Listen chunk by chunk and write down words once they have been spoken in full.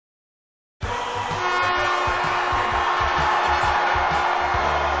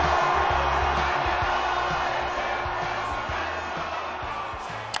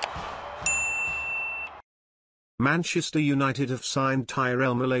Manchester United have signed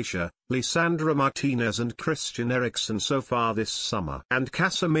Tyrell Malacia, Lisandro Martinez and Christian Eriksen so far this summer. And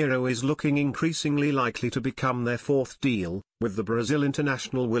Casemiro is looking increasingly likely to become their fourth deal, with the Brazil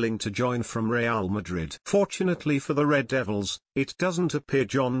international willing to join from Real Madrid. Fortunately for the Red Devils, it doesn't appear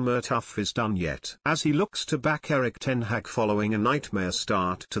John Murtough is done yet, as he looks to back Erik ten Hag following a nightmare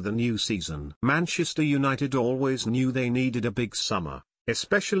start to the new season. Manchester United always knew they needed a big summer,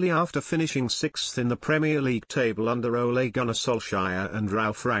 especially after finishing sixth in the Premier League table under Ole Gunnar Solskjaer and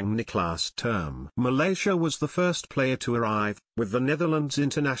Ralf Rangnick last term. Malacia was the first player to arrive, with the Netherlands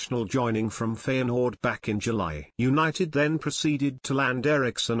international joining from Feyenoord back in July. United then proceeded to land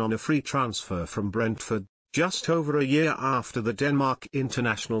Eriksen on a free transfer from Brentford, just over a year after the Denmark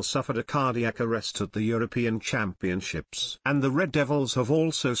international suffered a cardiac arrest at the European Championships. And the Red Devils have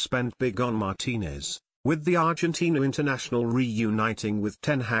also spent big on Martinez, with the Argentina international reuniting with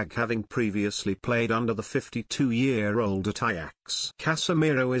Ten Hag having previously played under the 52-year-old at Ajax.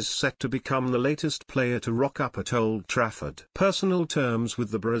 Casemiro is set to become the latest player to rock up at Old Trafford. Personal terms with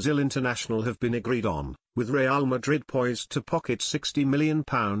the Brazil international have been agreed on, with Real Madrid poised to pocket £60 million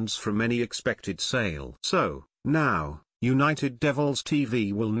from any expected sale. So, now, United Devils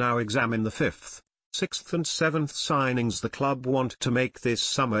TV will now examine the fifth, sixth and seventh signings the club want to make this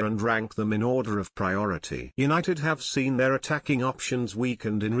summer and rank them in order of priority. United have seen their attacking options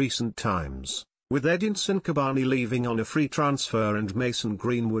weakened in recent times, with Edinson Cavani leaving on a free transfer and Mason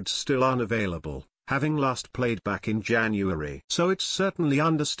Greenwood still unavailable, having last played back in January. So it's certainly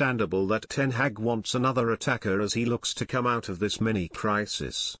understandable that Ten Hag wants another attacker as he looks to come out of this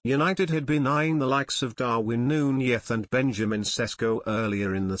mini-crisis. United had been eyeing the likes of Darwin Núñez and Benjamin Sesko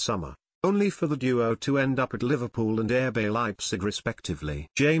earlier in the summer, only for the duo to end up at Liverpool and RB Leipzig respectively.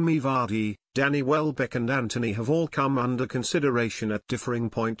 Jamie Vardy, Danny Welbeck and Antony have all come under consideration at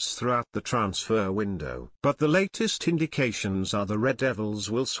differing points throughout the transfer window. But the latest indications are the Red Devils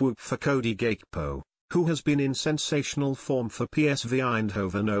will swoop for Cody Gakpo, who has been in sensational form for PSV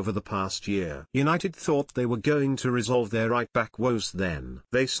Eindhoven over the past year. United thought they were going to resolve their right-back woes then.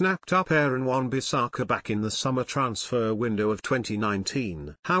 They snapped up Aaron Wan-Bissaka back in the summer transfer window of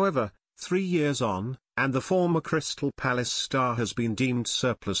 2019. However, 3 years on, and the former Crystal Palace star has been deemed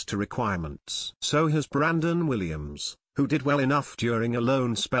surplus to requirements. So has Brandon Williams, who did well enough during a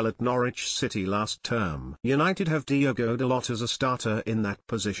loan spell at Norwich City last term. United have Diogo Dalot as a starter in that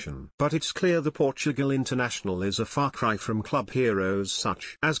position. But it's clear the Portugal international is a far cry from club heroes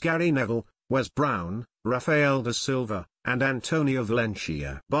such as Gary Neville, Wes Brown, Rafael da Silva, and Antonio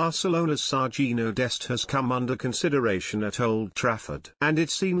Valencia. Barcelona's Sergiño Dest has come under consideration at Old Trafford. And it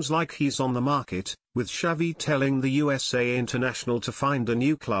seems like he's on the market, with Xavi telling the USA international to find a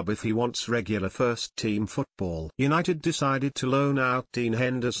new club if he wants regular first-team football. United decided to loan out Dean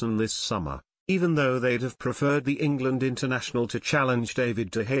Henderson this summer, even though they'd have preferred the England international to challenge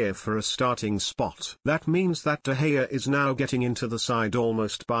David De Gea for a starting spot. That means that De Gea is now getting into the side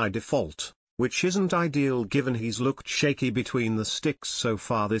almost by default, which isn't ideal given he's looked shaky between the sticks so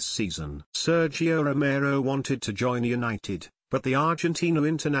far this season. Sergio Romero wanted to join United, but the Argentina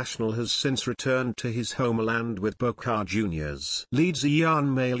international has since returned to his homeland with Boca Juniors. Leeds'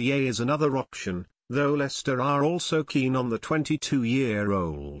 Ian Maillet is another option, though Leicester are also keen on the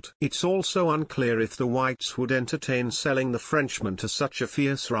 22-year-old. It's also unclear if the Whites would entertain selling the Frenchman to such a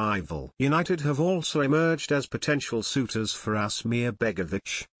fierce rival. United have also emerged as potential suitors for Asmir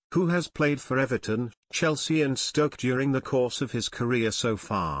Begovic, who has played for Everton, Chelsea and Stoke during the course of his career so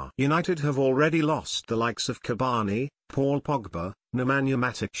far. United have already lost the likes of Cavani, Paul Pogba, Nemanja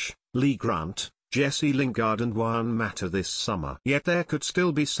Matic, Lee Grant, Jesse Lingard and Juan Mata this summer. Yet there could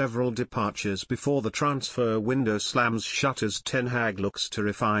still be several departures before the transfer window slams shut as Ten Hag looks to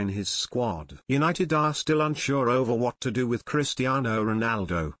refine his squad. United are still unsure over what to do with Cristiano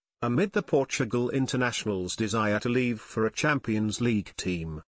Ronaldo, amid the Portugal international's desire to leave for a Champions League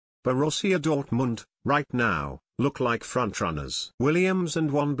team. Borussia Dortmund, right now, look like frontrunners. Williams and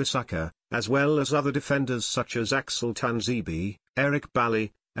Wan-Bissaka, as well as other defenders such as Axel Tanzibi, Eric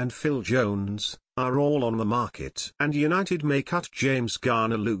Bailly, and Phil Jones, are all on the market. And United may cut James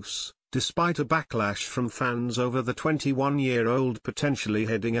Garner loose, despite a backlash from fans over the 21-year-old potentially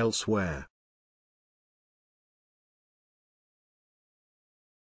heading elsewhere.